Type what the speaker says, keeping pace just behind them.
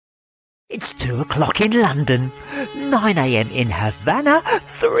It's 2 o'clock in London, 9 a.m. in Havana,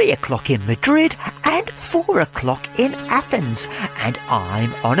 3 o'clock in Madrid, and 4 o'clock in Athens. And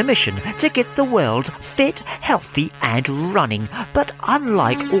I'm on a mission to get the world fit, healthy, and running. But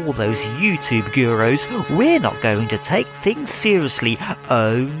unlike all those YouTube gurus, we're not going to take things seriously.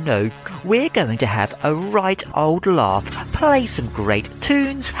 Oh no, we're going to have a right old laugh, play some great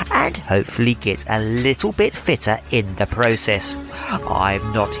tunes, and hopefully get a little bit fitter in the process.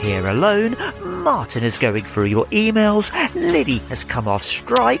 I'm not here alone. Martin is going through your emails, Lily has come off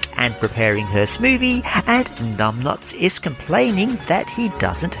strike and preparing her smoothie, and Numbnuts is complaining that he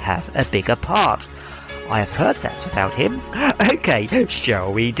doesn't have a bigger part. I've heard that about him. Okay,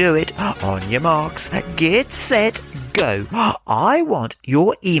 shall we do it? On your marks, get set, go. I want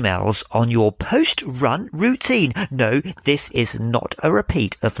your emails on your post-run routine. No, this is not a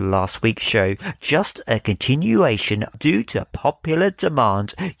repeat of last week's show, just a continuation due to popular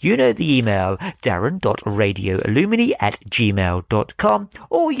demand. You know the email, darren.radioillumini@gmail.com,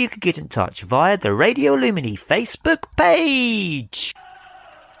 or you can get in touch via the Radio Illumini Facebook page.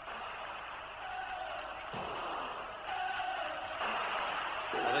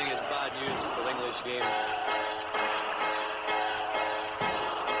 I think it's bad news for the English game.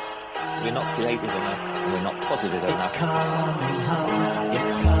 We're not creative enough, we're not positive enough. It's coming home,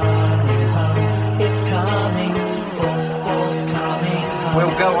 it's coming home, it's coming, football's coming home.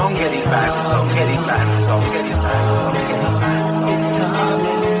 We'll go on getting back, so getting back, so getting back, so getting back. It's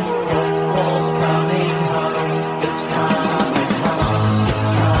coming, football's coming home, it's coming home, it's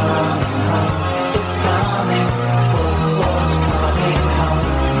coming home, it's coming, football's coming home,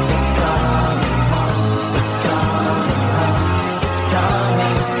 it's coming home, it's coming home, it's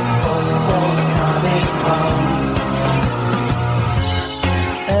coming, football's coming home.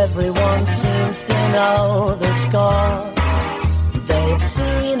 Everyone seems to know the score. They've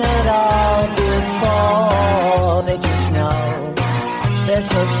seen it all before. They just know, they're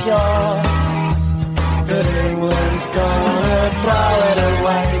so sure that England's gonna throw it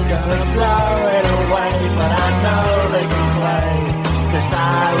away, gonna blow it away. But I know they can play, 'cause I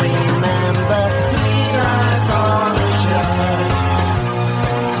remember 3 lines on a shirt,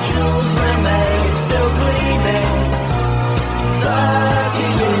 jewels remain still gleaming, 30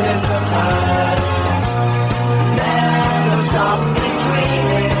 years of hurt never stopped me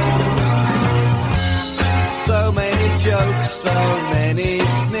dreaming. So many jokes, so many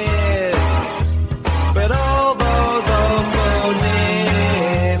sneers, but all those also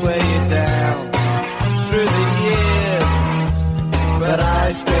nears weigh you down through the years. But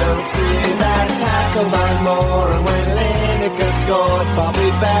I still see that tackle by Moore, and when Lineker scored, Bobby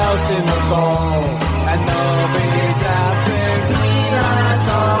belting the ball, And nobody doubting 3 lines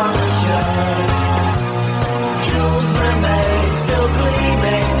on a shirt, jewels remain still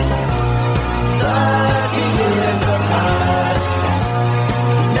gleaming, 30 years of hurt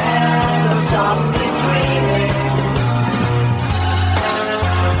never stopped me dreaming.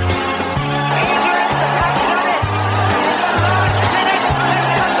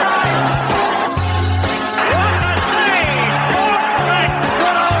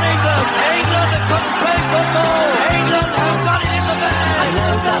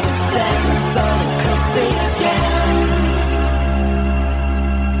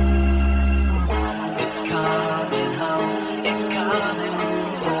 It's coming home, it's coming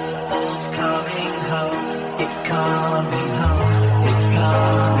home, it's coming, football's coming home, it's coming home, it's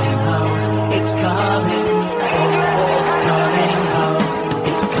coming home, it's coming,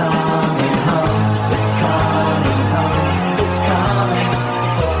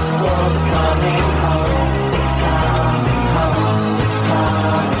 football's coming home, it's coming home, it's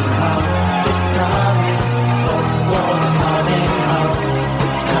coming home, it's coming, football's coming home,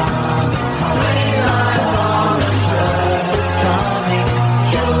 it's coming home, 3 lines on a shirt, it's coming,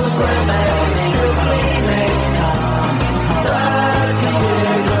 jewels remain still gleaming. 30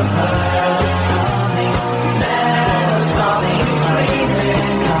 years of hurt, it's coming, never stopping dreaming,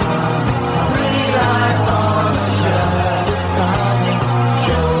 it's coming, 3 lines on a shirt, it's coming,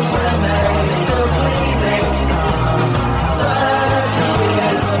 jewels remain still gleaming, it's coming, 30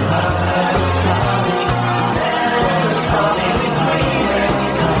 years of hurt, it's coming, never stopping dreaming, it's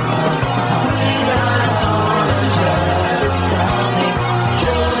coming, 3 lines on a shirt, it's coming,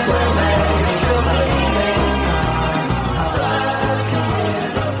 jewels remain still gleaming, it's coming.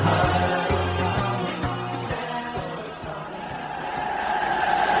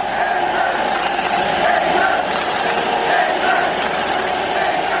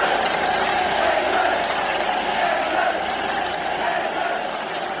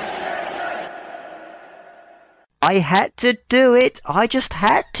 I had had to do it. I just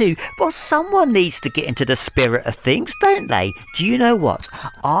had to. Well, someone needs to get into the spirit of things, don't they? Do you know what?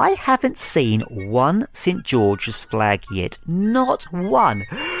 I haven't seen one St. George's flag yet. Not one.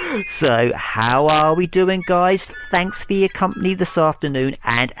 So, how are we doing, guys? Thanks for your company this afternoon.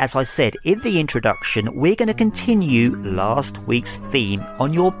 And as I said in the introduction, we're going to continue last week's theme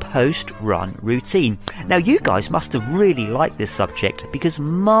on your post-run routine. Now, you guys must have really liked this subject because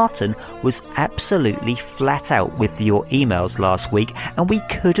Martin was absolutely flat out with your emails last week and we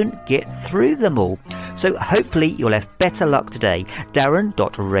couldn't get through them all. So hopefully you'll have better luck today.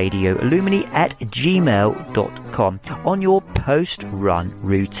 Darren.radioillumini@gmail.com on your post-run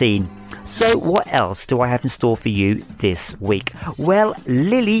routine. So what else do I have in store for you this week? Well,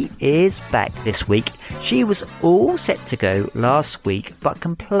 Lily is back this week. She was all set to go last week but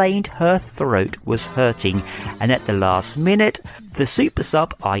complained her throat was hurting, and at the last minute the super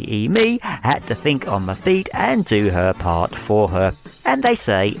sub, i.e. me, had to think on my feet and do her part for her. And they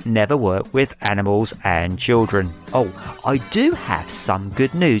say never work with animals and children. Oh, I do have some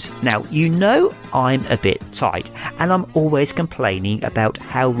good news. Now, you know I'm a bit tight and I'm always complaining about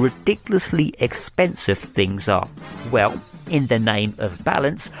how ridiculously expensive things are. Well, in the name of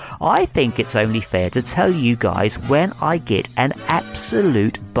balance, I think it's only fair to tell you guys when I get an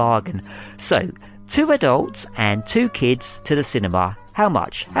absolute bargain. So, 2 adults and 2 kids to the cinema. How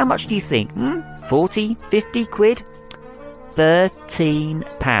much? How much do you think? 40, 50 quid?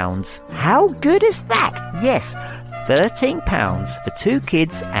 £13. How good is that? Yes, £13 for 2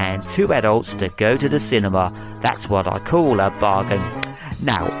 kids and 2 adults to go to the cinema. That's what I call a bargain.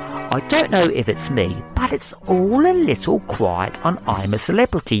 Now, I don't know if it's me, but it's all a little quiet on I'm a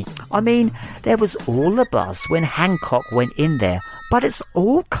Celebrity. I mean, there was all the buzz when Hancock went in there, but it's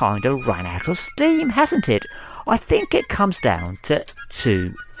all kind of run out of steam, hasn't it? I think it comes down to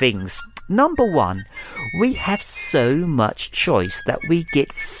 2 things. Number 1, we have so much choice that we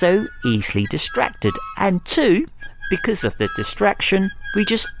get so easily distracted. And 2, because of the distraction, we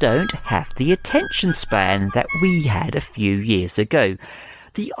just don't have the attention span that we had a few years ago.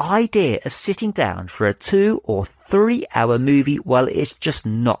 The idea of sitting down for a 2 or 3 hour movie, well, it's just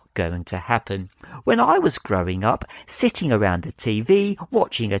not going to happen. When I was growing up, sitting around the TV,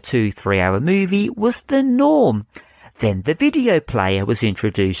 watching a 2-3 hour movie was the norm. Then the video player was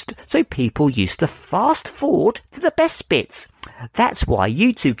introduced, so people used to fast forward to the best bits. That's why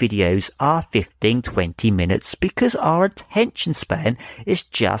YouTube videos are 15-20 minutes, because our attention span is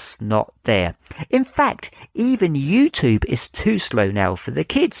just not there. In fact, even YouTube is too slow now for the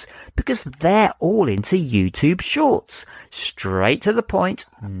kids, because they're all into YouTube Shorts. Straight to the point,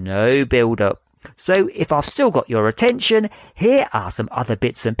 no build-up. So if I've still got your attention, here are some other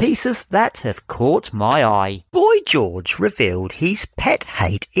bits and pieces that have caught my eye. Boy George revealed his pet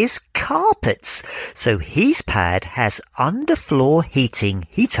hate is carpets, so his pad has underfloor heating.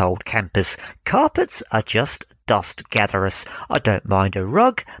 He told campers, carpets are just dust gatherers. I don't mind a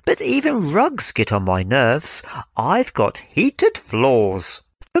rug, but even rugs get on my nerves. I've got heated floors.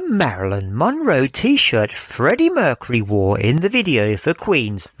 The Marilyn Monroe t-shirt Freddie Mercury wore in the video for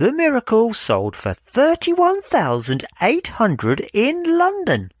Queen's The Miracle sold for $31,800 in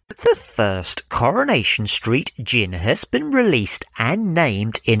London. The first Coronation Street gin has been released and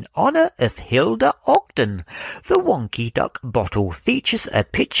named in honour of Hilda Ogden. The Wonky Duck bottle features a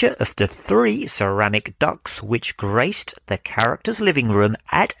picture of the 3 ceramic ducks which graced the character's living room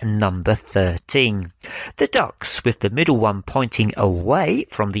at number 13. The ducks, with the middle one pointing away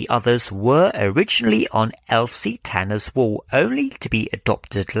from the others, were originally on Elsie Tanner's wall, only to be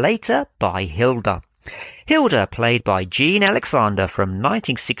adopted later by Hilda. Hilda, played by Jean Alexander from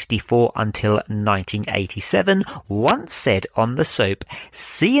 1964 until 1987, once said on the soap,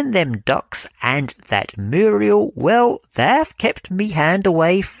 "Seeing them ducks and that Muriel, well, they've kept me hand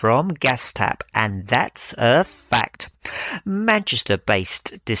away from gas tap, and that's a fact."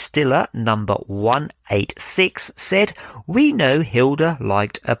 Manchester-based distiller number 186 said, "We know Hilda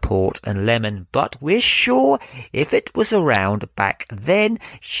liked a port and lemon, but we're sure if it was around back then,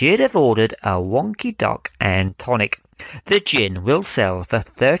 she'd have ordered a Wonky Duck and tonic." The gin will sell for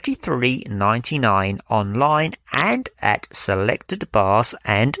 $33.99 online and at selected bars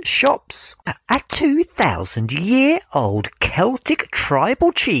and shops. A 2,000-year-old Celtic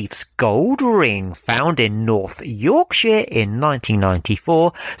tribal chief's gold ring found in North Yorkshire in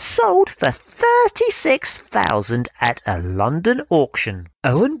 1994 sold for $36,000 at a London auction.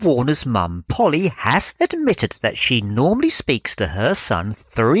 Owen Warner's mum, Polly, has admitted that she normally speaks to her son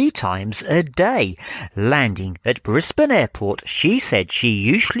 3 times a day. Landing at Brisbane Airport, she said she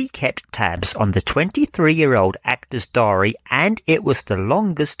usually kept tabs on the 23-year-old actor's diary, and it was the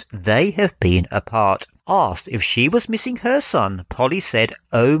longest they have been apart. Asked if she was missing her son, Polly said,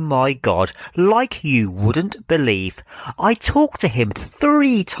 "Oh my God, like you wouldn't believe. I talk to him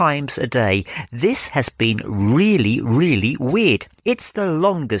 3 times a day. This has been really, really weird. It's the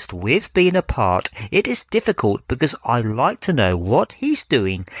longest we've been apart. It is difficult because I like to know what he's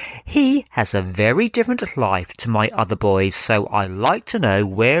doing. He has a very different life to my other boys, so I like to know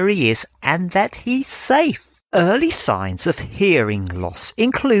where he is and that he's safe." Early signs of hearing loss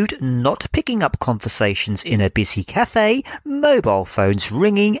include not picking up conversations in a busy cafe, mobile phones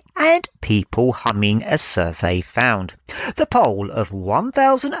ringing, and people humming, a survey found. The poll of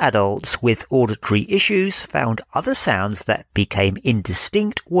 1,000 adults with auditory issues found other sounds that became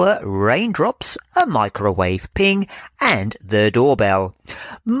indistinct were raindrops, a microwave ping, and the doorbell.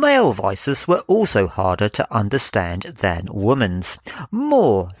 Male voices were also harder to understand than women's.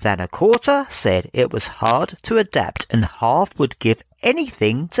 More than a quarter said it was hard to adapt, and half would give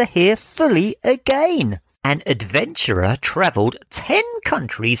anything to hear fully again. An adventurer travelled 10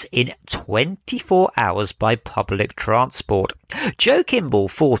 countries in 24 hours by public transport. Joe Kimball,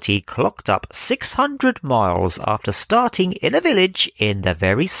 40, clocked up 600 miles after starting in a village in the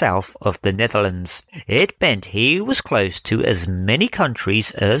very south of the Netherlands. It meant he was close to as many countries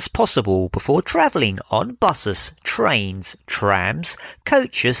as possible before travelling on buses, trains, trams,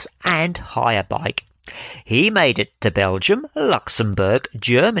 coaches and hire bike. He made it to Belgium, Luxembourg,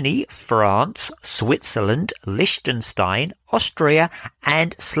 Germany, France, Switzerland, Liechtenstein, Austria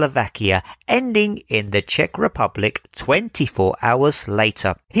and Slovakia, ending in the Czech Republic 24 hours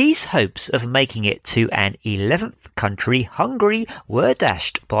later. His hopes of making it to an 11th country, Hungary, were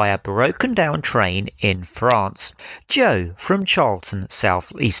dashed by a broken down train in France. Joe from Charlton,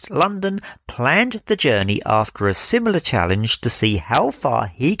 southeast London, planned the journey after a similar challenge to see how far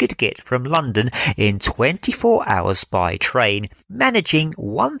he could get from London in 24 hours by train, managing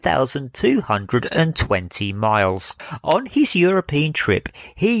 1,220 miles. On his European trip,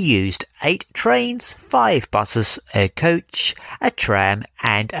 he used 8 trains, 5 buses, a coach, a tram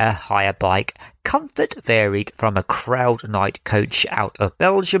and a hire bike. Comfort varied from a crowd night coach out of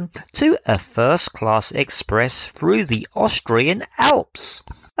Belgium to a first-class express through the Austrian Alps.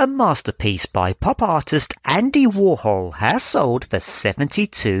 A masterpiece by pop artist Andy Warhol has sold for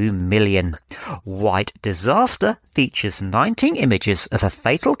 $72 million. White Disaster features 19 images of a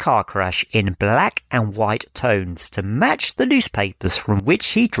fatal car crash in black and white tones to match the newspapers from which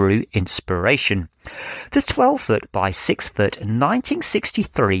he drew inspiration. The 12-foot by 6-foot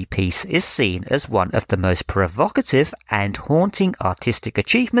 1963 piece is seen as one of the most provocative and haunting artistic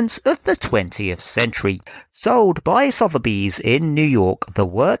achievements of the 20th century. Sold by Sotheby's in New York, the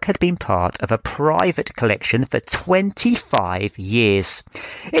work had been part of a private collection for 25 years.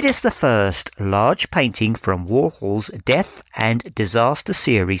 It is the first large painting from Warhol's Death and Disaster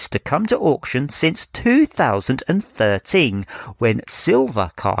series to come to auction since 2013, when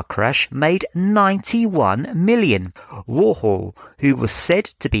Silver Car Crash made $91 million. Warhol, who was said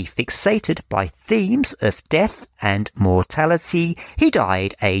to be fixated by themes of death and mortality, he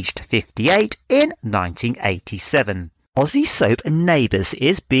died aged 58 in 1987. Aussie soap Neighbours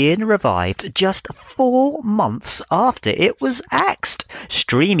is being revived just 4 months after it was axed.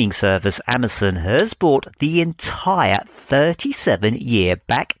 Streaming service Amazon has bought the entire 37-year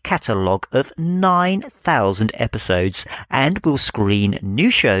back catalogue of 9,000 episodes and will screen new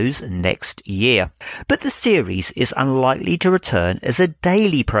shows next year. But the series is unlikely to return as a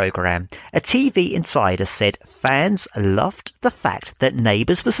daily programme. A TV insider said fans loved the fact that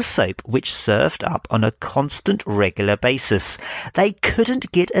Neighbours was a soap which served up on a constant, regular basis. They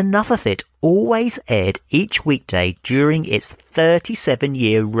couldn't get enough of it. Always aired each weekday during its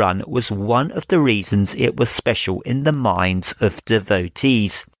 37-year run was one of the reasons it was special in the minds of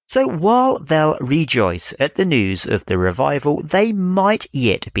devotees. So while they'll rejoice at the news of the revival, they might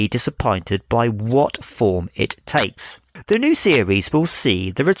yet be disappointed by what form it takes. The new series will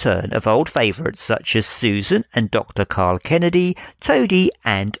see the return of old favourites such as Susan and Dr. Carl Kennedy, Toadie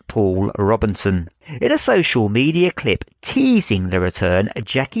and Paul Robinson. In a social media clip teasing the return,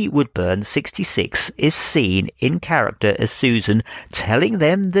 Jackie Woodburn, 66, is seen in character as Susan, telling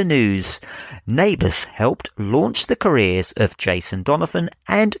them the news. Neighbours helped launch the careers of Jason Donovan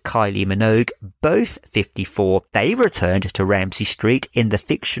and Kylie Minogue, both 54. They returned to Ramsay Street in the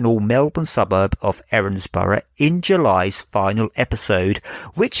fictional Melbourne suburb of Erinsborough in July's final episode,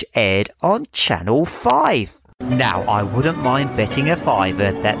 which aired on Channel 5. Now, I wouldn't mind betting a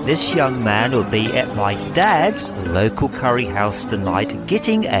fiver that this young man will be at my dad's local curry house tonight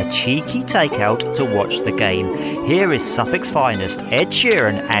getting a cheeky takeout to watch the game. Here is Suffolk's finest, Ed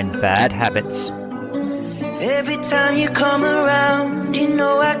Sheeran and Bad Habits. Every time you come around, you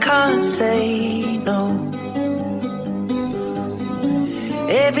know I can't say no.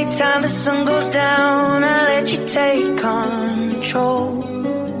 Every time the sun goes down, I let you take control.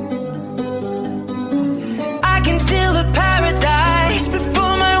 I can feel the paradise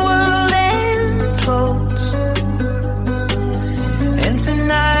before my world implodes. And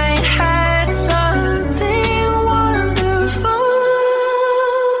tonight had something wonderful.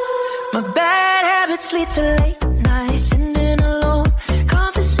 My bad habits lead to late nights, sitting alone,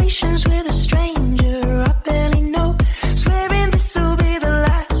 conversations with a stranger I barely know, swearing this will be the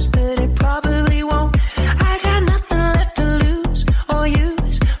last, but it probably won't. I got nothing left to lose or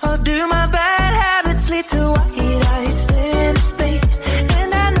use or do. My bad habits lead to white eyes stare into space,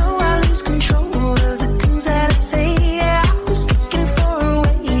 and I know I lose control of the things that I say. Yeah, I was looking for a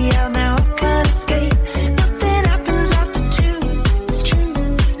way out, now I can't escape. Nothing happens after two. It's true,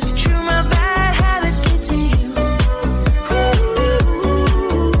 it's true. My bad habits lead to you.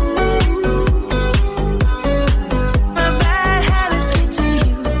 My bad habits lead to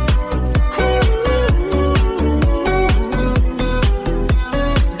you.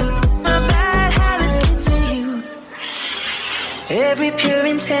 My bad habits lead to you. Every pure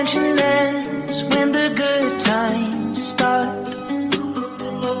intention ends when the good times start.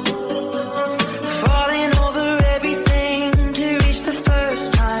 Falling over everything to reach the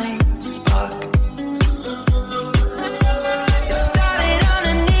first time spark. It started on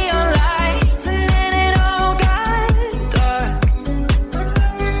the neon lights and then it all got dark.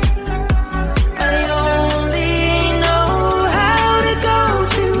 I only know how to go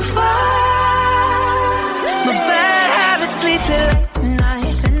too far. My bad habits lead to late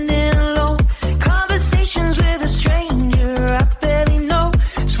nights, sitting alone, conversations with a stranger I barely know,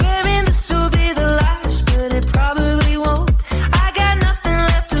 swearing this will be the last, but it probably won't. I got nothing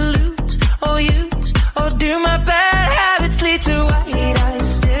left to lose or use or do. My bad habits lead to white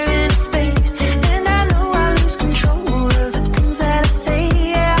eyes stare into space, and I know I lose control of the things that I say.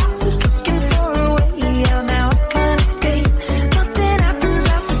 Yeah, I was looking for a way out, now I can't escape. Nothing happens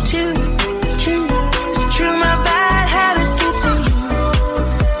after two. It's true, it's true. My bad habits lead to you.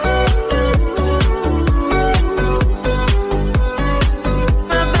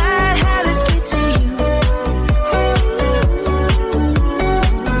 My bad habits lead to you.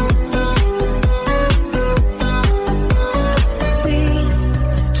 We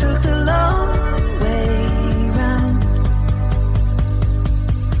took a long way round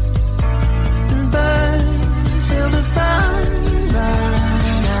and burned till the fun ran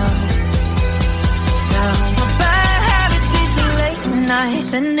out. Now my bad habits lead to late nights,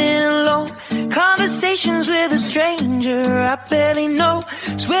 sitting alone, conversations with a stranger I barely know,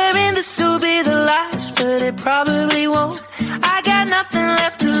 swearing this will be the last, but it probably won't. I got nothing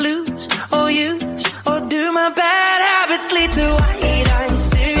left to lose or use or do. My bad habits lead to white eyes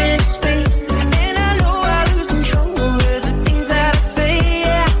stare into space, and I know I lose control of the things that I say.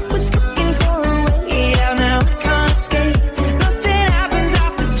 Yeah, I was looking for a way out, now I can't escape. Nothing happens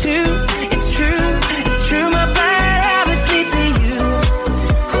after two. It's true, it's true. My bad habits lead to you.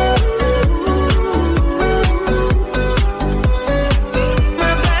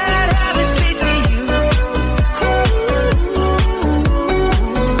 My bad habits lead to you.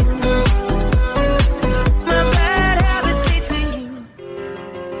 My bad habits lead to you.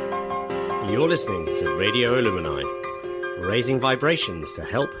 You're listening to Radio Illumini, raising vibrations to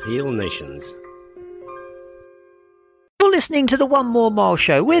help heal nations. You're listening to the One More Mile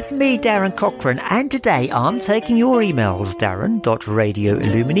Show with me, Darren Cochran, and today I'm taking your emails,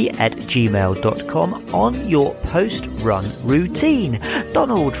 darren.radioillumini@gmail.com, on your post-run routine.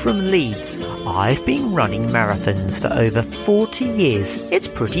 Donald from Leeds. I've been running marathons for over 40 years. It's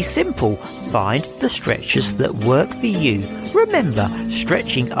pretty simple. Find the stretches that work for you. Remember,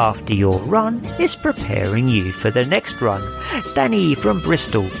 stretching after your run is preparing you for the next run. Danny from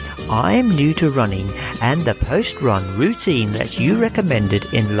Bristol. I'm new to running, and the post-run routine that you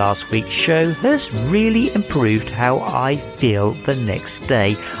recommended in last week's show has really improved how I feel the next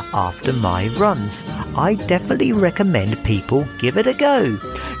day after my runs. I definitely recommend people give it a go.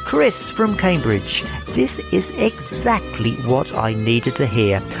 Chris from Cambridge. This is exactly what I needed to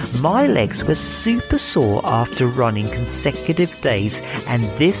hear. My legs were super sore after running consecutive days, and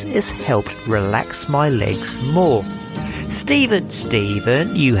this has helped relax my legs more. Stephen,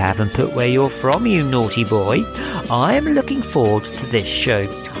 you haven't put where you're from, you naughty boy. I'm looking forward to this show.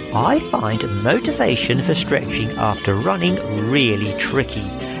 I find motivation for stretching after running really tricky.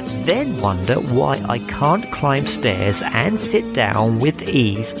 Then wonder why I can't climb stairs and sit down with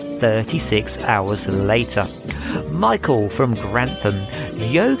ease 36 hours later. Michael from Grantham.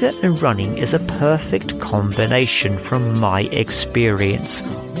 Yoga and running is a perfect combination from my experience.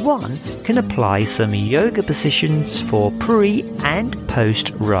 One can apply some yoga positions for pre and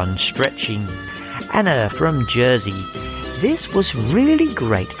post run stretching. Anna from Jersey. This was really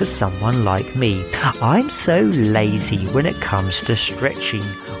great for someone like me. I'm so lazy when it comes to stretching.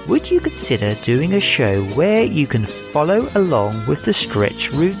 Would you consider doing a show where you can follow along with the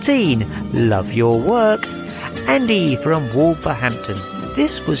stretch routine? Love your work. Andy from Wolverhampton.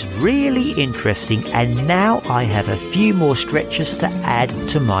 This was really interesting, and now I have a few more stretches to add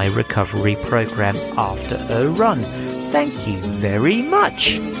to my recovery program after a run. Thank you very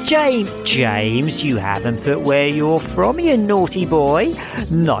much. James, you haven't put where you're from, you naughty boy.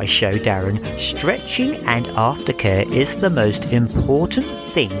 Nice show, Darren. Stretching and aftercare is the most important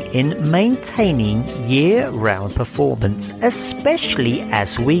thing in maintaining year-round performance, especially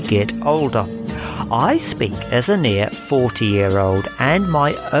as we get older. I speak as a near 40-year-old, and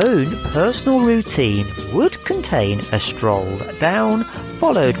my own personal routine would contain a stroll down,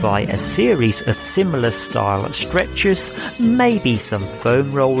 followed by a series of similar style stretches, maybe some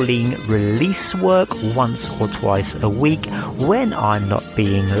foam rolling release work once or twice a week when I'm not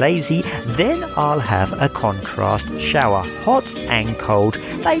being lazy. Then I'll have a contrast shower, hot and cold.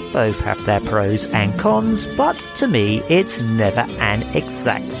 They both have their pros and cons, but to me it's never an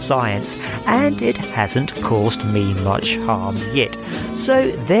exact science, and it hasn't caused me much harm yet.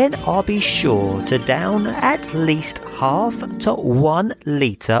 So then I'll be sure to down at least half to 1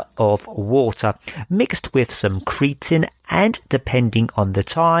 litre of water mixed with some creatine, and depending on the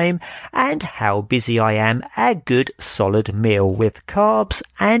time and how busy I am, a good solid meal with carbs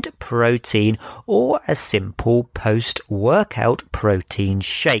and protein, or a simple post-workout protein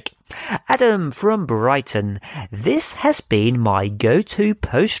shake. Adam from Brighton. This has been my go-to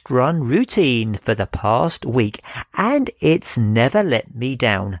post-run routine for the past week, and it's never let me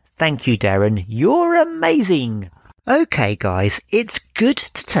down. Thank you, Darren. You're amazing. Okay guys, it's good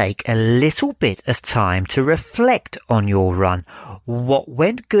to take a little bit of time to reflect on your run. What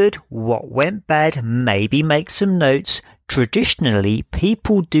went good, what went bad, maybe make some notes. Traditionally,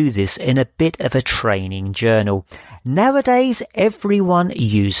 people do this in a bit of a training journal. Nowadays, everyone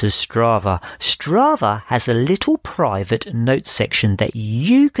uses Strava. Strava has a little private note section that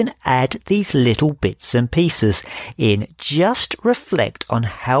you can add these little bits and pieces in. Just reflect on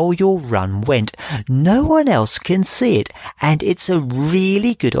how your run went. No one else can see it, and it's a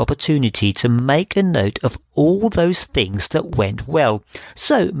really good opportunity to make a note of all those things that went well.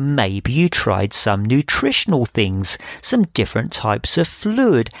 So maybe you tried some nutritional things, some different types of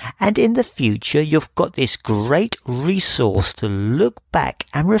fluid, and in the future you've got this great resource to look back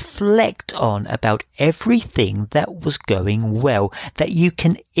and reflect on about everything that was going well that you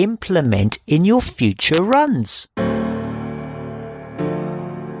can implement in your future runs.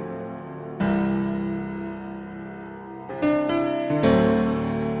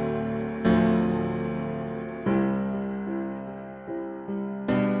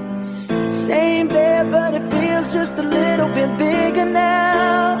 Same bed, but it feels just a little bit bigger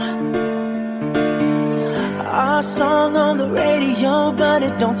now. Our song on the radio, but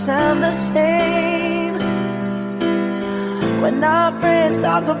it don't sound the same. When our friends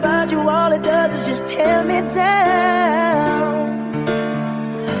talk about you, all it does is just tear me down.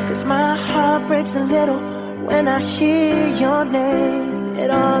 'Cause my heart breaks a little when I hear your name.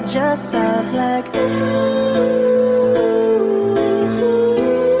 It all just sounds like ooh.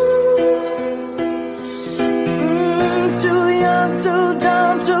 Too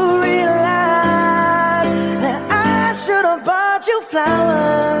dumb to realize that I should have bought you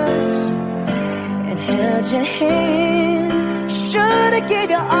flowers and held your hand. Should have gave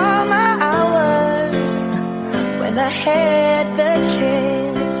you all my hours when I had the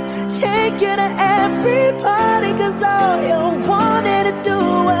chance. Take you to every party, 'cause all you wanted to do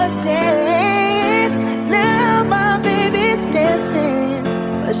was dance. Now my baby's dancing,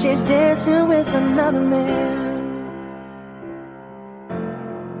 but she's dancing with another man.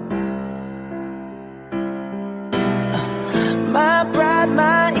 My pride,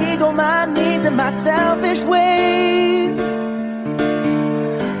 my ego, my needs, and my selfish ways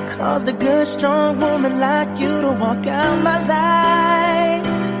caused a good, strong woman like you to walk out my life.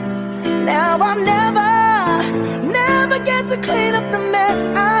 Now I'll never get to clean up the mess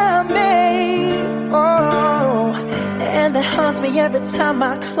I made. Oh, and that haunts me every time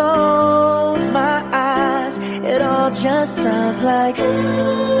I close my eyes. realize it all just sounds like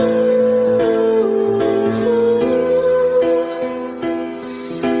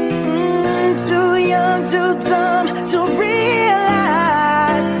too young, too dumb to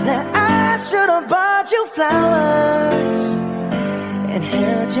realize that I should have bought you flowers and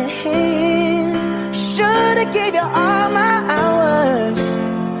held your hand. Should have gave you all my hours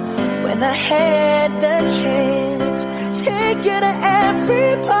when I had the chance. Take you to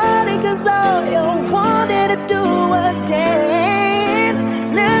every party, 'cause all you wanted to do was dance.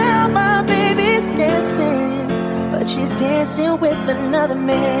 Now my baby's dancing, but she's dancing with another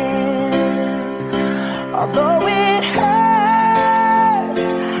man. Although it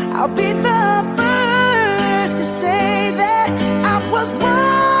hurts, I'll be the first to say that I was wrong.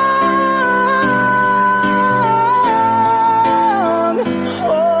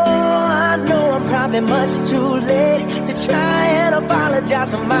 Oh, I know I'm probably much too late to try and apologize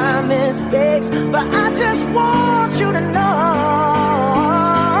for my mistakes, but I just want you to know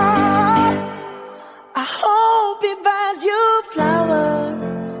I hope he buys you flowers,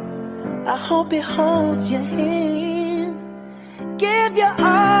 I hope he holds your hand, give you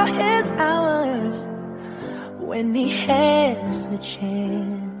all his hours when he has the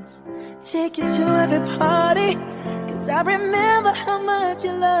chance. Take you to every party, 'cause I remember how much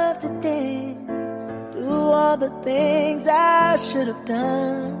you love to dance. Do all the things I should have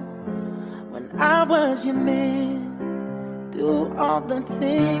done when I was your man. Do all the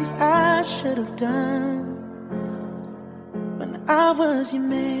things I should have done when I was your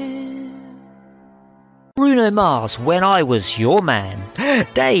man. Bruno Mars, When I Was Your Man.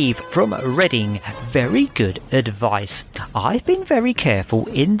 Dave from Reading, very good advice. I've been very careful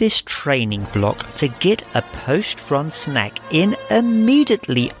in this training block to get a post-run snack in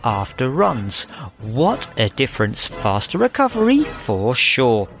immediately after runs. What a difference. Faster recovery for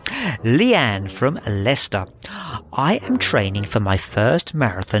sure. Leanne from Leicester. I am training for my first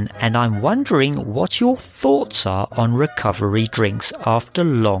marathon and I'm wondering what your thoughts are on recovery drinks after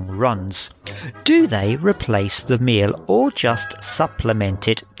long runs. Do they replace the meal or just supplement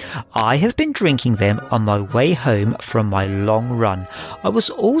it? I have been drinking them on my way home from my long run. I was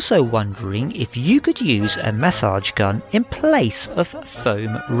also wondering if you could use a massage gun in place of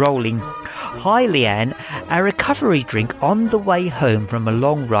foam rolling. Hi Leanne, a recovery drink on the way home from a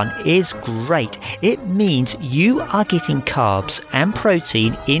long run is great. It means you are getting carbs and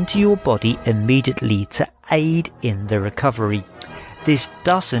protein into your body immediately to aid in the recovery. This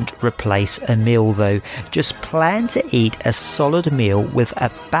doesn't replace a meal though. Just plan to eat a solid meal with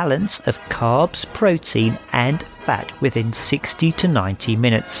a balance of carbs, protein and fat within 60 to 90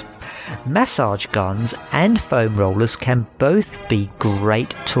 minutes. Massage guns and foam rollers can both be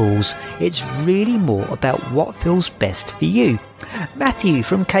great tools. It's really more about what feels best for you. Matthew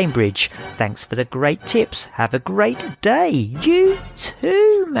from Cambridge, thanks for the great tips. Have a great day. You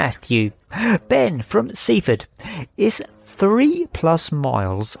too, Matthew. Ben from Seaford, is 3+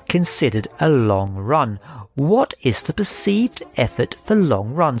 miles considered a long run? What is the perceived effort for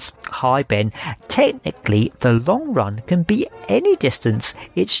long runs? Hi Ben, technically the long run can be any distance,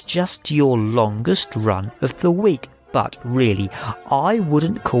 it's just your longest run of the week. But really, I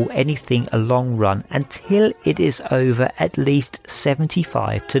wouldn't call anything a long run until it is over at least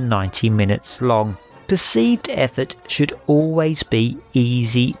 75 to 90 minutes long. Perceived effort should always be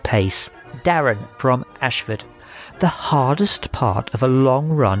easy pace. Darren from Ashford. The hardest part of a long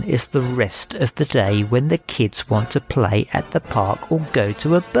run is the rest of the day when the kids want to play at the park or go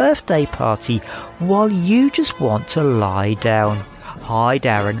to a birthday party while you just want to lie down. Hi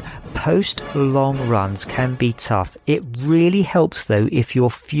Darren, post-long runs can be tough. It really helps though if you're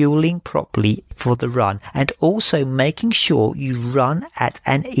fueling properly for the run and also making sure you run at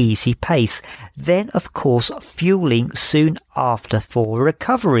an easy pace. Then of course fueling soon after for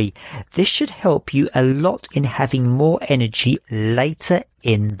recovery. This should help you a lot in having more energy later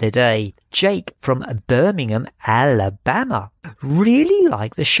in the day. Jake from Birmingham, Alabama. Really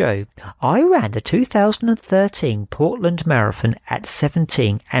like the show. I ran the 2013 Portland Marathon at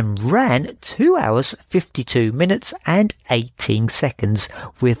 17 and ran 2 hours 52 minutes and 18 seconds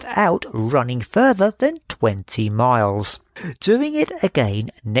without running further than 20 miles. Doing it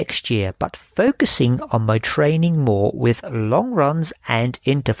again next year, but focusing on my training more with long runs and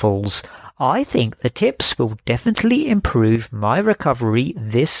intervals. I think the tips will definitely improve my recovery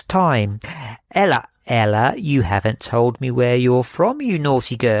this time. Ella, you haven't told me where you're from, you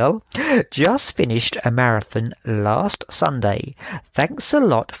naughty girl. Just finished a marathon last Sunday. Thanks a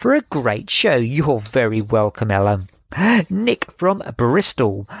lot for a great show. You're very welcome, Ella. Nick from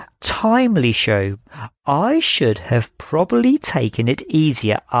Bristol. Timely show. I should have probably taken it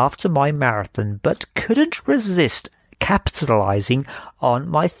easier after my marathon, but couldn't resist capitalizing on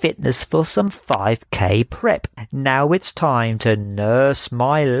my fitness for some 5k prep. Now it's time to nurse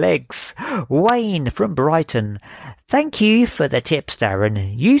my legs. Wayne from Brighton. Thank you for the tips,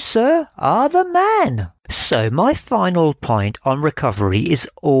 Darren. You, sir, are the man. So my final point on recovery is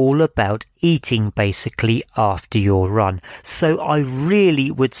all about eating basically after your run. So I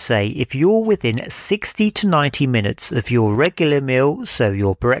really would say if you're within 60 to 90 minutes of your regular meal, so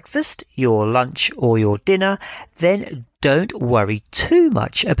your breakfast, your lunch or your dinner, then don't worry too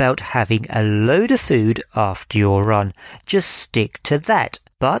much about having a load of food after your run. Just stick to that.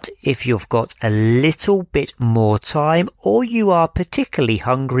 But if you've got a little bit more time or you are particularly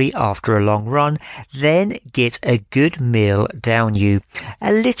hungry after a long run, then get a good meal down you.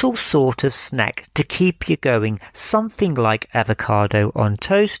 A little sort of snack to keep you going, something like avocado on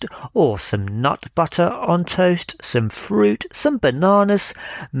toast or some nut butter on toast, some fruit, some bananas,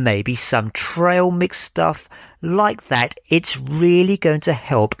 maybe some trail mix stuff. Like that, it's really going to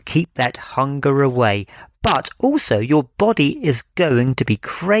help keep that hunger away. But also your body is going to be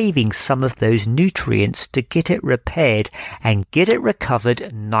craving some of those nutrients to get it repaired and get it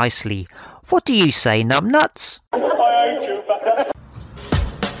recovered nicely. What do you say, numbnuts? I hate you, Becca.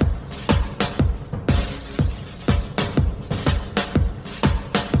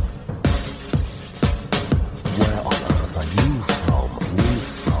 Where on earth are you from? We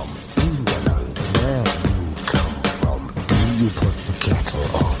from England. Where you come from? Do you put the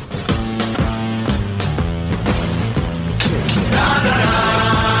kettle on?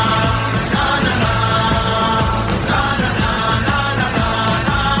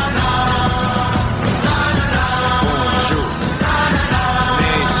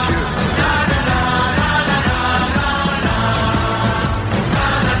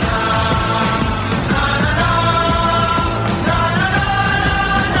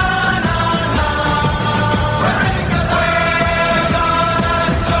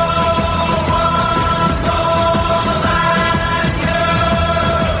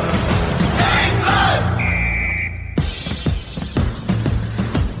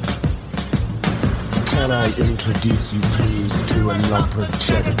 Introduce you please to a lump of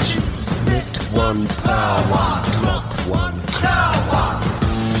cheddar cheese. Knit one, power one, drop one, cow one.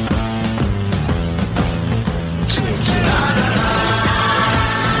 Kick it.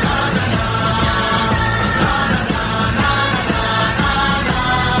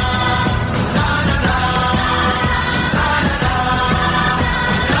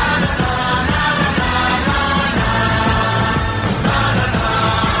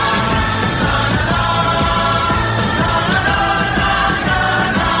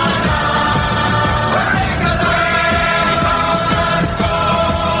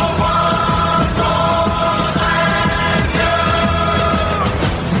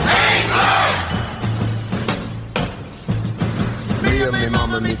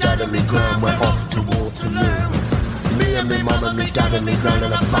 Me dad and me gran went off to Waterloo. Me and me mum and me dad and me gran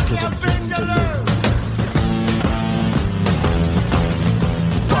and a bucket of Vindaloo.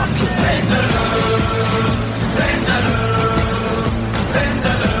 Bucket Vindaloo, Vindaloo,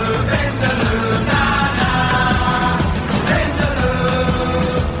 Vindaloo, Vindaloo, na na. Vindaloo,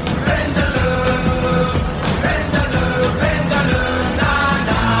 Vindaloo, Vindaloo, Vindaloo, na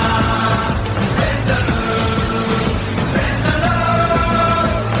na. Vindaloo, Vindaloo.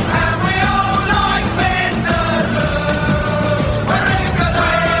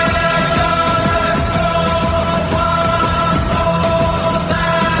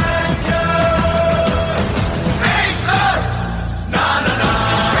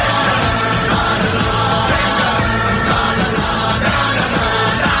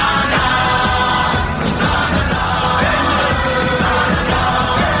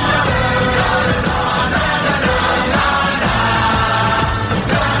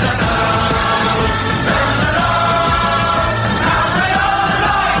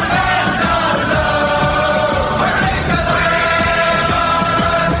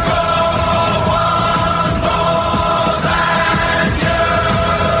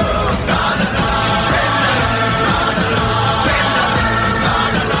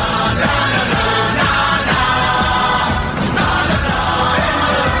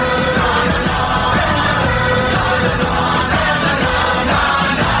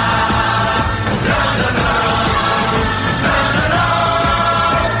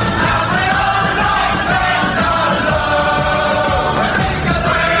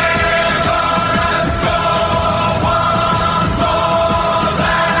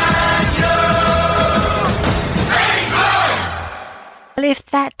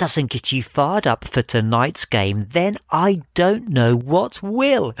 that doesn't get you fired up for tonight's game, then I don't know what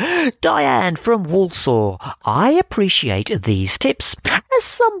will. Diane from Walsall, I appreciate these tips. As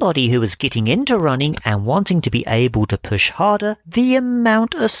somebody who is getting into running and wanting to be able to push harder, the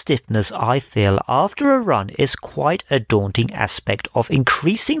amount of stiffness I feel after a run is quite a daunting aspect of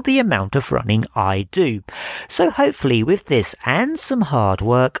increasing the amount of running I do. So hopefully with this and some hard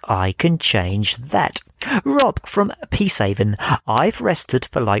work I can change that. Rob from Peacehaven, I've rested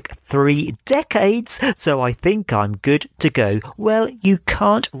for like 3 decades, so I think I'm good to go. Well, you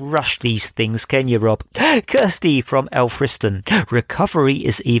can't rush these things, can you, Rob? Kirsty from Elfriston, recovery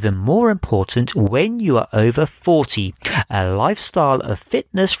is even more important when you are over 40. A lifestyle of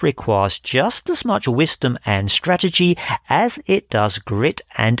fitness requires just as much wisdom and strategy as it does grit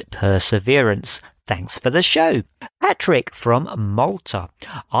and perseverance. Thanks for the show. Patrick from Malta.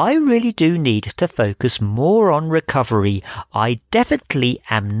 I really do need to focus more on recovery. I definitely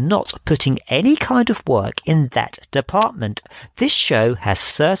am not putting any kind of work in that department. This show has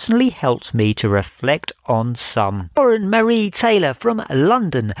certainly helped me to reflect on some. Lauren Marie Taylor from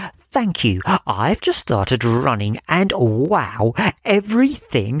London. Thank you. I've just started running and wow,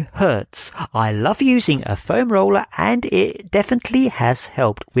 everything hurts. I love using a foam roller and it definitely has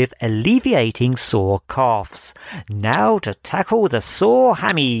helped with alleviating sore calves. Now to tackle the sore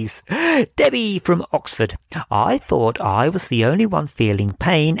hammies. Debbie from Oxford. I thought I was the only one feeling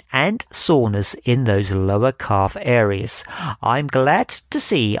pain and soreness in those lower calf areas. I'm glad to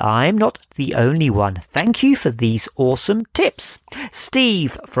see I'm not the only one. Thank you for these awesome tips.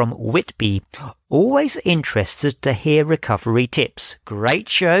 Steve from Whitby. Always interested to hear recovery tips. Great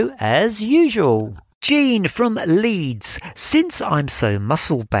show as usual. Jean from Leeds. Since I'm so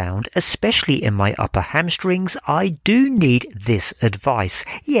muscle bound, especially in my upper hamstrings, I do need this advice.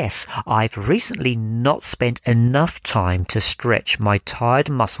 Yes, I've recently not spent enough time to stretch my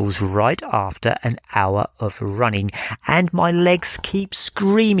tired muscles right after an hour of running, and my legs keep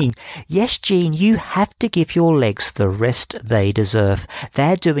screaming. Yes, Jean, you have to give your legs the rest they deserve.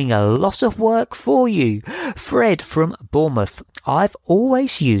 They're doing a lot of work for you. Fred from Bournemouth. I've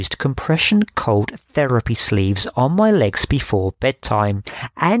always used compression cold therapy sleeves on my legs before bedtime,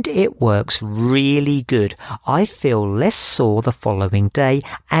 and it works really good. I feel less sore the following day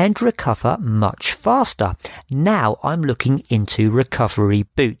and recover much faster. Now I'm looking into recovery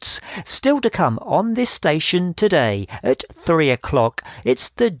boots. Still to come on this station today at 3 o'clock, it's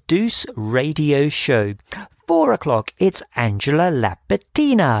the Deuce Radio Show. 4 o'clock, it's Angela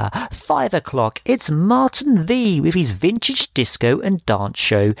Lapetina. 5 o'clock, it's Martin V with his vintage disco and dance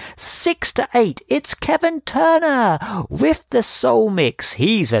show. 6 to 8, it's Kevin Turner with the Soul Mix.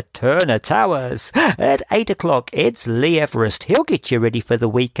 He's at Turner Towers. At 8 o'clock, it's Lee Everest. He'll get you ready for the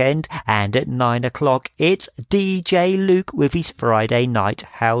weekend. And at 9 o'clock, it's DJ Luke with his Friday night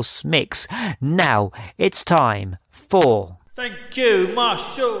house mix. Now, it's time for... Thank you,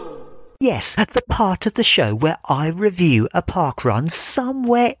 Marshall. Yes, the part of the show where I review a park run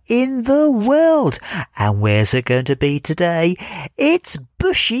somewhere in the world. And where's it going to be today? It's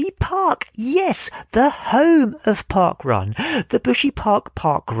Bushy Park. Yes, the home of Park Run. The Bushy Park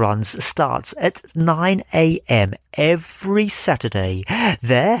Park Runs starts at 9 a.m. every Saturday.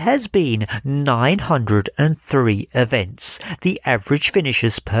 There has been 903 events. The average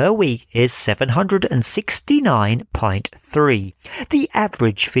finishes per week is 769.3. The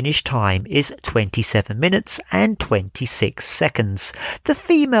average finish time is 27 minutes and 26 seconds. The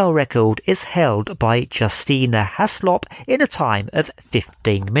female record is held by Justina Haslop in a time of 15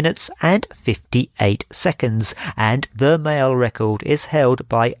 minutes and 58 seconds, and the male record is held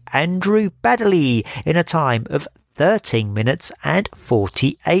by Andrew Baddeley in a time of 13 minutes and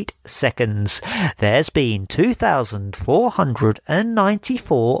 48 seconds. There's been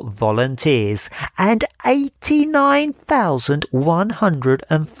 2,494 volunteers and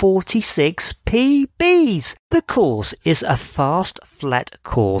 89,146 PBs. The course is a fast, flat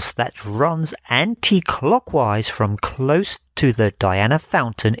course that runs anti-clockwise from close to the Diana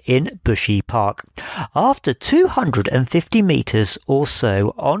Fountain in Bushy Park. After 250 metres or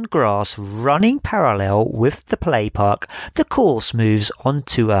so on grass running parallel with the play park, the course moves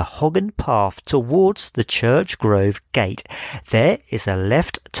onto a Hoggan path towards the Church Grove Gate. There is a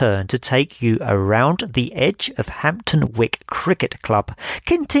left turn to take you around the edge of Hampton Wick Cricket Club.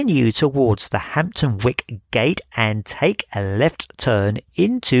 Continue towards the Hampton Wick Gate and take a left turn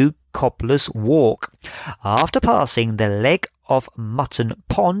into Cobbler's Walk. After passing the leg of Mutton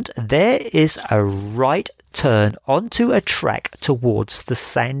Pond, there is a right turn onto a track towards the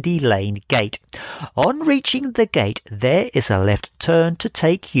Sandy Lane gate. On reaching the gate, there is a left turn to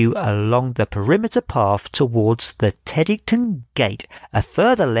take you along the perimeter path towards the Teddington gate. A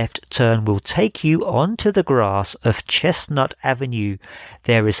further left turn will take you onto the grass of Chestnut Avenue.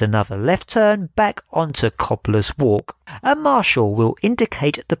 There is another left turn back onto Cobbler's Walk. A marshal will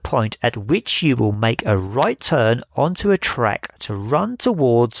indicate the point at which you will make a right turn onto a track to run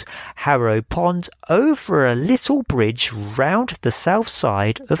towards Harrow Pond over a little bridge round the south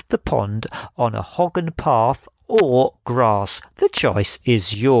side of the pond on a Hoggan path or grass. The choice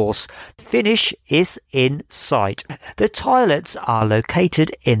is yours. Finish is in sight. The toilets are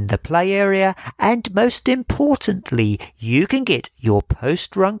located in the play area, and most importantly, you can get your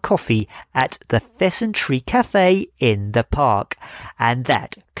post-run coffee at the Pheasantry Cafe in the park. And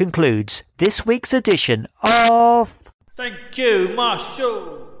that concludes this week's edition of... Thank you,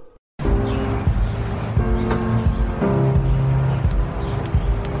 Marshall.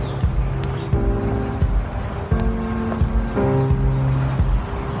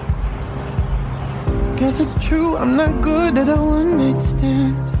 Guess it's true, I'm not good at a one-night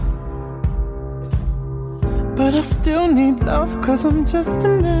stand, but I still need love, cause I'm just a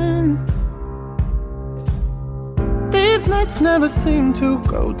man. These nights never seem to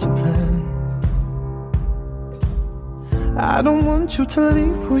go to plan. I don't want you to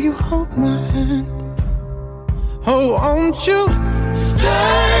leave, will you hold my hand? Oh, won't you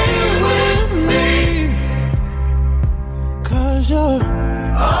stay with me? Cause you're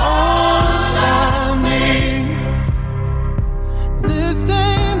all I need. This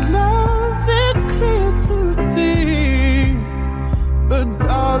ain't love, it's clear to see. But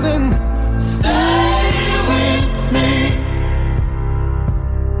darling, stay with me.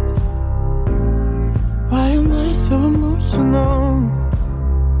 Why am I so emotional?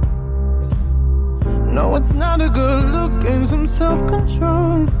 No, it's not a good look and some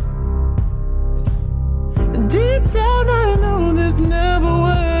self-control. Deep down I know this never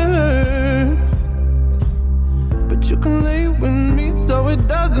works, but you can lay with me so it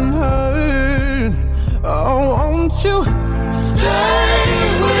doesn't hurt. Oh, won't you stay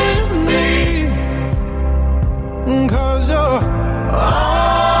with me? Cause you're all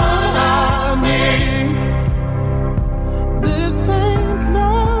I need. This ain't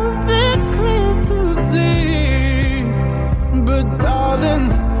love, it's clear to see. But darling,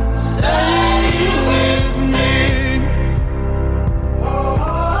 stay with me.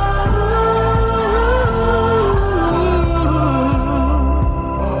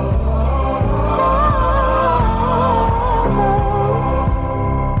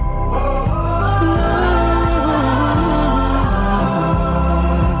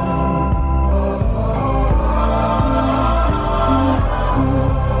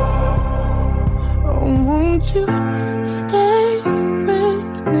 You stay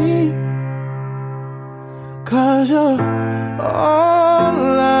with me, cause you're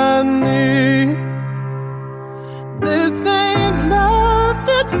all I need. This ain't love,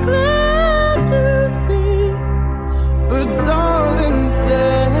 it's clear to see. But darling,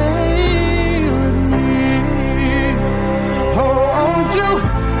 stay with me. Oh, won't you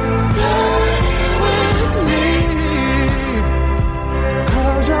stay with me?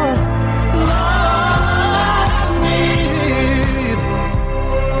 Cause you're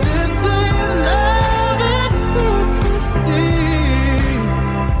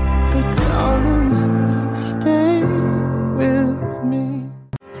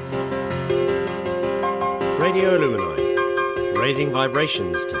Radio Illumini, raising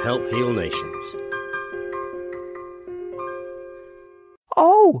vibrations to help heal nations.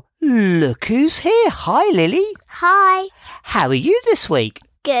 Oh, look who's here. Hi, Lily. Hi. How are you this week?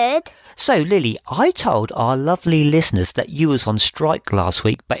 Good. So, Lily, I told our lovely listeners that you was on strike last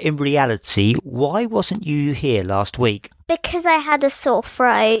week, but in reality, why wasn't you here last week? Because I had a sore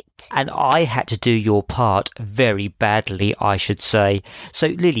throat. And I had to do your part very badly, I should say. So,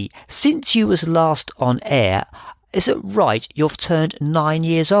 Lily, since you was last on air, is it right you've turned 9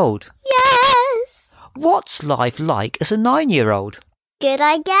 years old? Yes. What's life like as a 9-year-old? Good,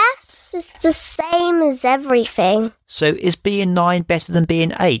 I guess. It's the same as everything. So, is being 9 better than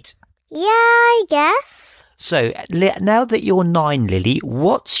being 8? Yeah, I guess. So, now that you're 9, Lily,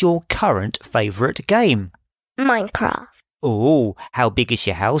 what's your current favourite game? Minecraft. Oh, how big is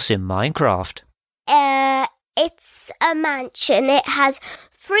your house in Minecraft? It's a mansion. It has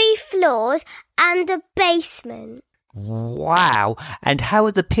 3 floors and a basement. Wow. And how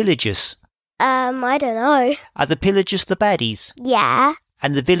are the pillagers? I don't know. Are the pillagers the baddies? Yeah.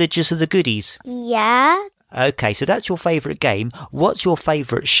 And the villagers are the goodies? Yeah. Okay, so that's your favourite game. What's your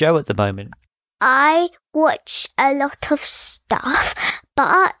favourite show at the moment? I watch a lot of stuff,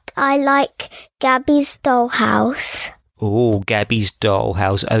 but I like Gabby's Dollhouse. Oh, Gabby's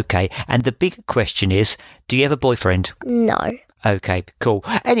Dollhouse. Okay, and the big question is, do you have a boyfriend? No. Okay, cool.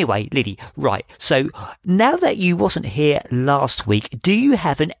 Anyway, Liddy, right, so now that you wasn't here last week, do you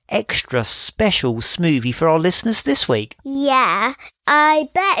have an extra special smoothie for our listeners this week? Yeah, I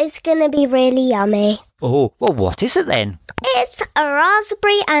bet it's going to be really yummy. Oh, well, what is it then? It's a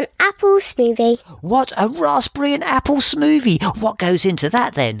raspberry and apple smoothie. What, a raspberry and apple smoothie? What goes into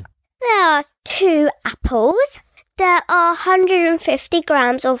that then? There are 2 apples. There are 150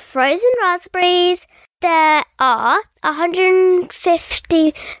 grams of frozen raspberries. There are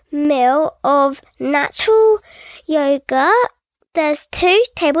 150 ml of natural yogurt. There's 2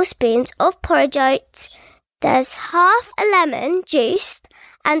 tablespoons of porridge oats. There's half a lemon juiced.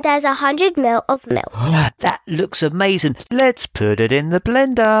 And there's 100 ml of milk. That looks amazing. Let's put it in the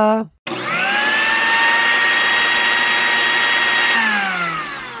blender.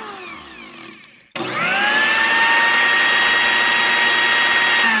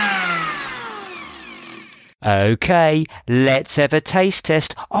 Okay, let's have a taste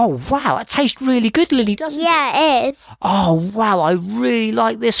test. Oh, wow, it tastes really good, Lily, doesn't it? Yeah, it is. Oh, wow, I really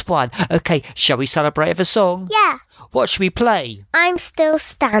like this one. Okay, shall we celebrate with a song? Yeah. What should we play? I'm Still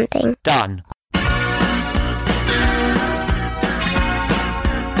Standing. Done.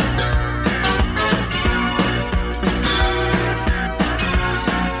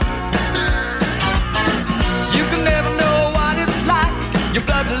 You can never know what it's like. Your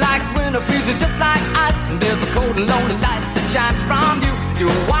blood like winter freezes just like ice. And there's a cold and lonely light that shines from you.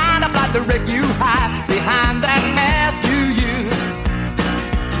 You'll wind up like the wreck you hide behind that mask you use.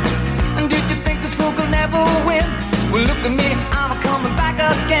 And did you think this fool could never win? Well, look at me, I'm coming back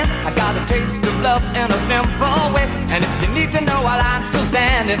again. I got a taste of love in a simple way. And if you need to know while I'm still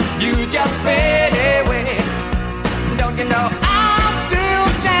standing, you just fade away. Don't you know I'm still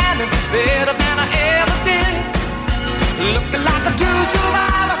standing better than I ever did? Looking like a true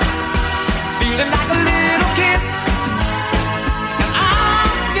survivor, feeling like a little kid. And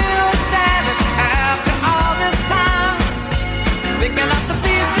I'm still standing after all this time, picking up the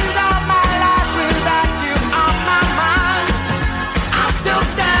pieces of my life without you on my mind. I'm still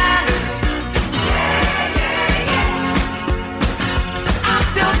standing. Yeah, yeah, yeah. I'm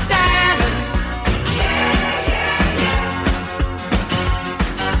still standing. Yeah, yeah, yeah.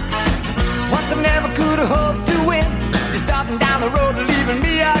 Once I never could have hoped to win. You're starting down the road and leaving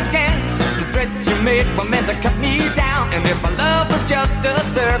me again. The threats you made were meant to cut me down. And if my love was just a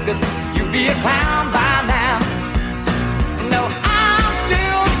circus, you'd be a clown by now. No, I'm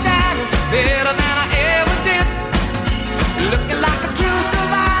still standing better than I ever did. Looking like a true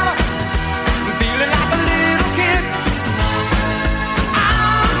survivor, feeling like a little kid.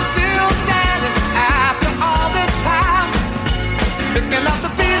 I'm still standing after all this time, picking up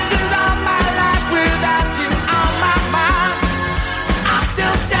the pieces of my life without you on my mind. I'm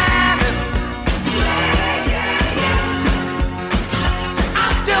still standing. Yeah, yeah, yeah.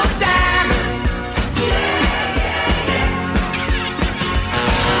 I'm still standing. Yeah, yeah, yeah.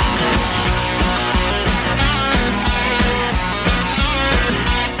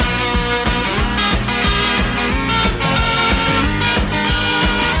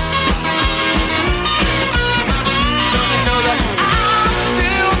 You know that I'm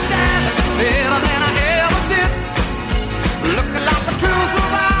still standing better than I ever did. Looking like a true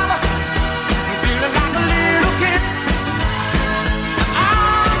survivor, feeling like a little kid.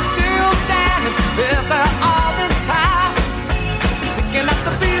 I'm still standing after all this time, picking up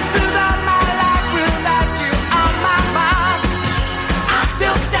the pieces of my life without you on my mind. I'm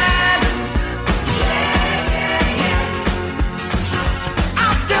still standing. Yeah, yeah, yeah.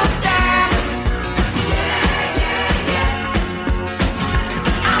 I'm still standing. Yeah, yeah, yeah.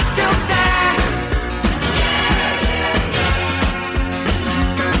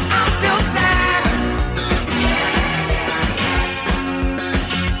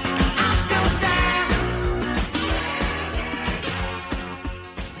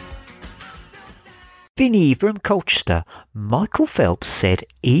 I'm still standing. Vinny from Colchester. Michael Phelps said,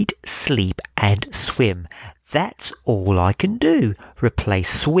 eat, sleep and swim. That's all I can do.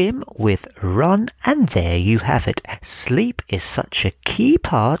 Replace swim with run and there you have it. Sleep is such a key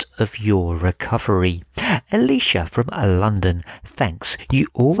part of your recovery. Alicia from London. Thanks. You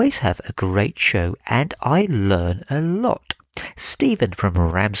always have a great show and I learn a lot. Stephen from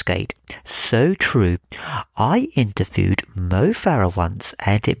Ramsgate. So true. I interviewed Mo Farah once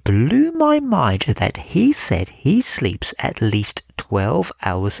and it blew my mind that he said he sleeps at least 12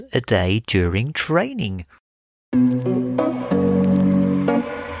 hours a day during training. Here's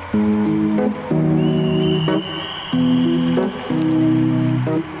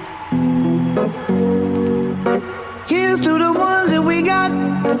to the ones that we got.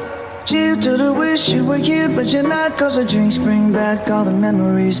 Cheers to the wish you were here, but you're not. Cause the drinks bring back all the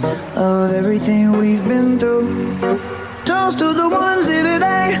memories of everything we've been through. Toast to the ones here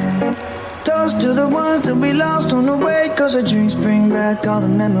today. Toast to the ones that we lost on the way. Cause the drinks bring back all the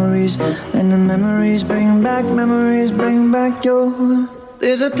memories. And the memories bring back your.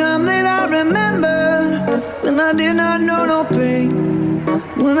 There's a time that I remember when I did not know no pain,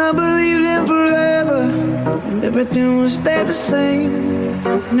 when I believed in forever and everything would stay the same.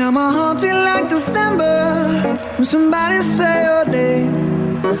 Now my heart feel like December when somebody say your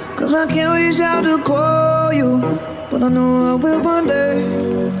name. Cause I can't reach out to call you, but I know I will one day.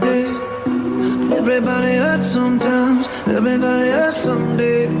 Hey. Everybody hurts sometimes, everybody hurts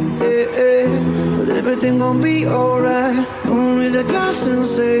someday. Hey, hey. But everything gon' be alright. Gonna raise a glass and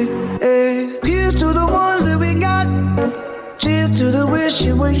say, hey. Here's to the ones that we got. Cheers to the wish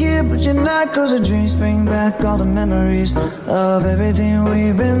you were here, but you're not. Cause the drinks bring back all the memories of everything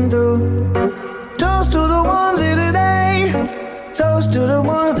we've been through. Toast to the ones here today. Toast to the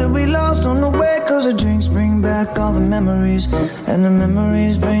ones that we lost on the way. Cause the drinks bring back all the memories. And the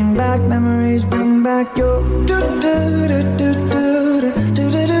memories bring back your.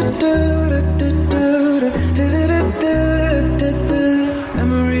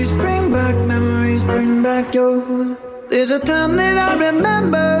 Memories bring back your. There's a time that I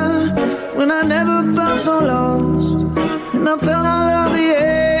remember when I never felt so lost, and I felt all of the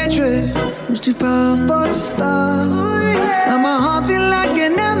hatred was too powerful to stop. Now my heart feel like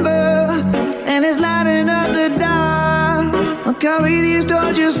an ember, and it's lighting up the dark. I'll carry these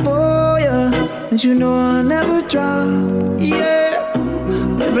torches for you, and you know I'll never drop. Yeah,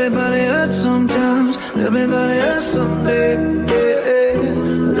 everybody hurts sometimes, everybody hurts someday. Yeah,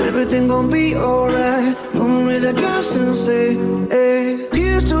 but everything gon' be alright. Gonna raise a glass and say, hey.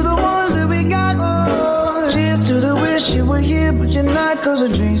 Here's to the ones that we got. Oh, cheers to the wish you were here, but you're not. Cause the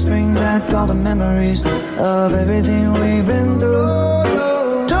drinks bring back all the memories of everything we've been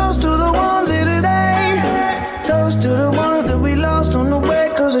through. Toast to the ones here today. Toast to the ones that we lost on the way.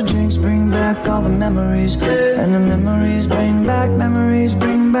 Cause the drinks bring back all the memories. And the memories bring back your. Memories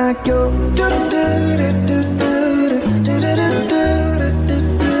bring back your.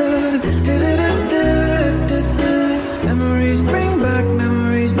 Memories bring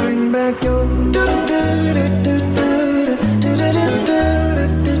back your.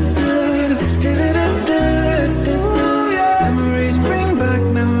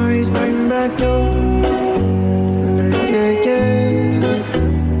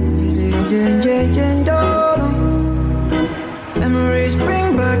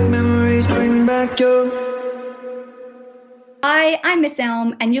 Memories bring back your. Hi, I'm Miss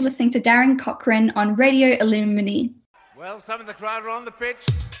Elm, and you're listening to Darren Cochane on Radio Illuminati. Well, some of the crowd are on the pitch.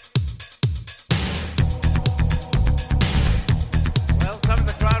 Well, some of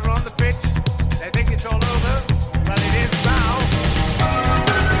the crowd are on the pitch. They think it's all over. Well, it is now.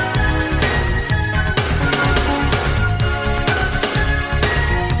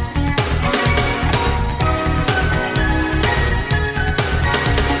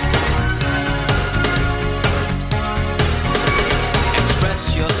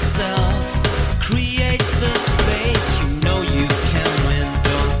 Express yourself, create the space. You know you can win,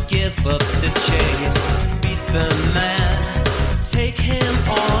 don't give up the chase. Beat the man, take him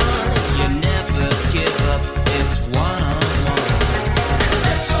on. You never give up, it's one-on-one.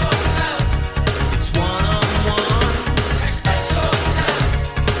 Express yourself, it's one-on-one. Express yourself,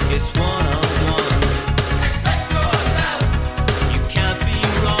 it's one-on-one. Express yourself, you can't be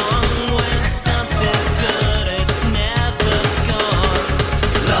wrong. When something's good, it's never gone.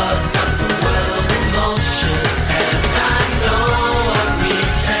 Love's got the world in motion, and I know what we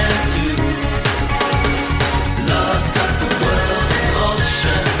can do. Love's got the world in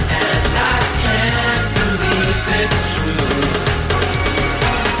motion, and I can't believe it's true.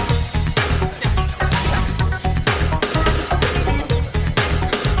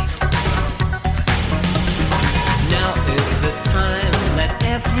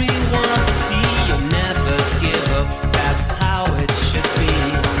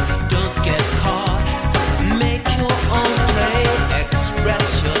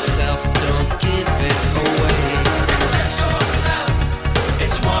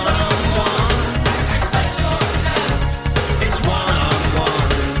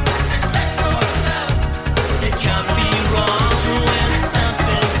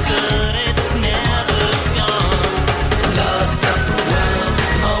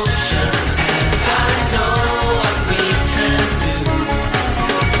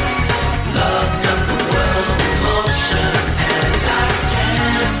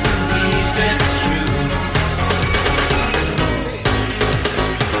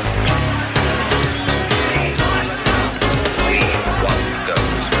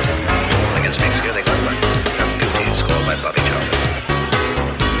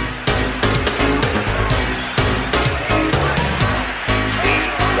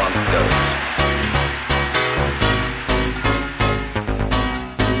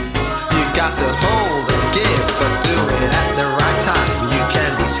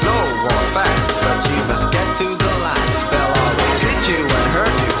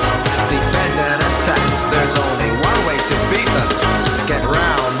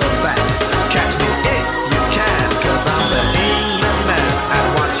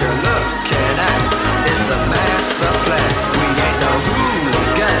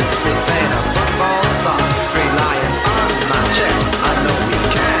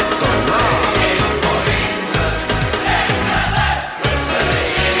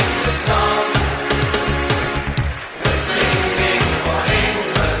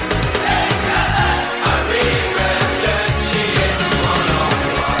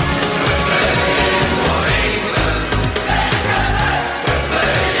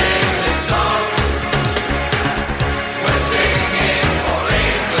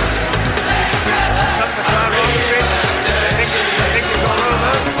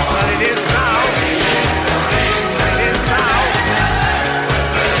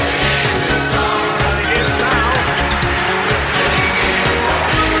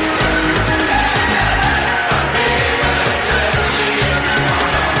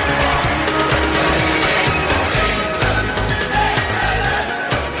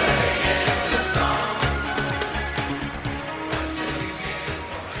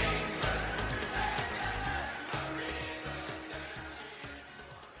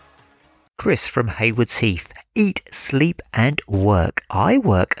 Chris from Haywards Heath. Eat, sleep and work. I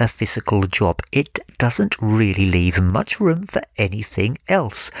work a physical job. It doesn't really leave much room for anything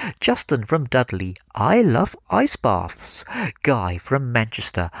else. Justin from Dudley. I love ice baths. Guy from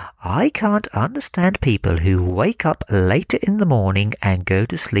Manchester. I can't understand people who wake up later in the morning and go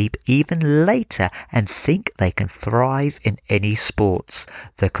to sleep even later and think they can thrive in any sports.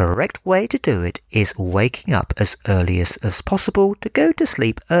 The correct way to do it is waking up as early as possible to go to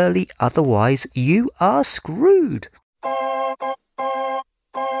sleep early, otherwise you are screwed.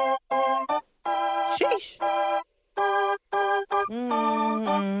 Sheesh.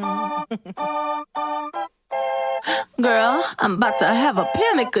 Girl, I'm about to have a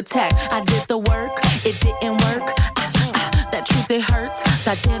panic attack. I did the work, it didn't work. That truth, it hurts.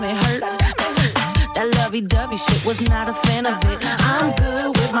 That damn, it hurts. That lovey-dovey shit, was not a fan of it. I'm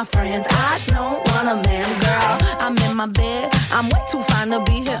good with my friends, I don't want a man. Girl, I'm in my bed, I'm way too fine to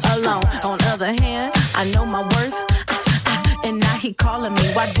be here alone. On other hand, I know my worth, and now he calling me.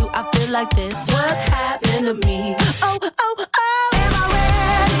 Why do I feel like this? What's happened to me? Oh, oh, oh. Am I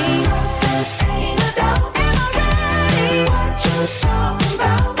ready? Ain't no doubt. Am I ready? What you talking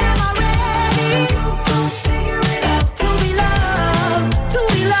about? Am I ready? You gon' figure it out. To be loved, to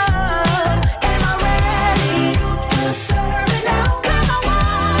be loved. Am I ready? You deserve it now. 'Cause I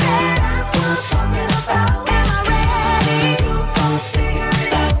want it. That's what I'm talking about. Am I ready? You gon' figure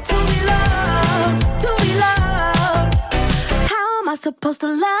it out. To be loved, to be loved. How am I supposed to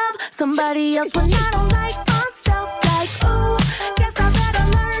love somebody else when I don't like myself? Like, ooh, guess I better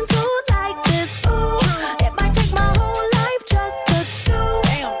learn to like this. Ooh, it might take my whole life just to do.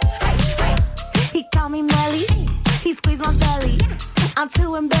 He called me Melly, he squeezed my belly. I'm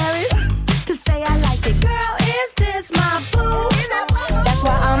too embarrassed to say I like it. Girl, is this my boo? That's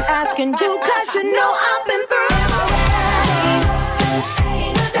why I'm asking you, 'cause you know I've been through. Am I ready?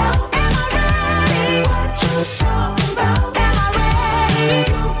 Ain't no doubt. Am I ready? What you talking about? Am I ready?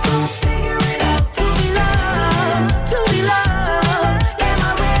 You gon' figure it out. To be loved, to be loved. Am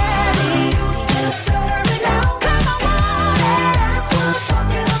I ready? You deserve it now. 'Cause I want it. That's what I'm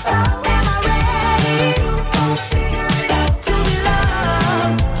talking about. Am I ready? You gon' figure it out. To be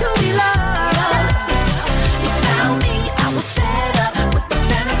loved, to be loved. You found me, I was fed up with the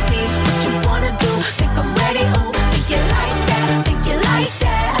fantasy. What you wanna do? Think I'm ready? Ooh, think you like that? Think you like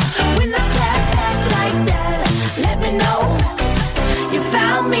that? When I clap back like that, let me know. You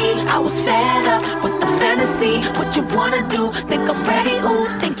found me, I was fed up with the fantasy. What you wanna do? Think I'm ready? Ooh,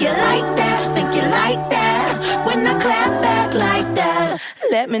 think you like that? Think you like that? When I clap back like that,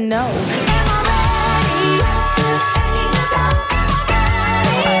 let me know. Am I ready? Ain't no doubt. Am I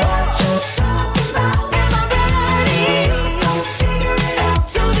ready? What you talking about? Am I ready? Don't figure it out.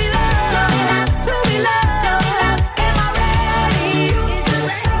 To be loved, to be loved. Am I ready? You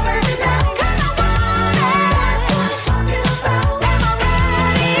deserve it now. 'Cause I want it. That's what I'm talking about. Am I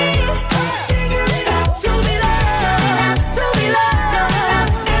ready? Figure it out. To be loved, to be loved.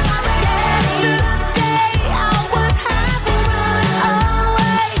 Am I ready? Yesterday I would have run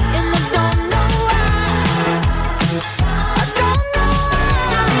away, and I don't know why. I don't know why.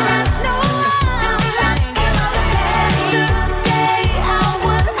 No why. Am I ready? Yesterday I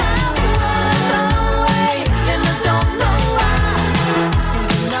would have run away, and I don't know why.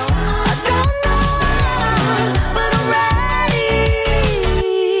 No, I don't know why, but I'm ready.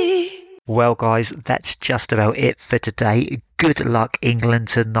 Well, guys, that's just about it for today. Good luck, England,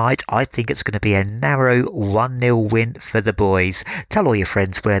 tonight. I think it's going to be a narrow 1-0 win for the boys. Tell all your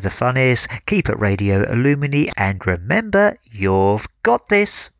friends where the fun is. Keep it Radio Illumini, and remember, you've got this.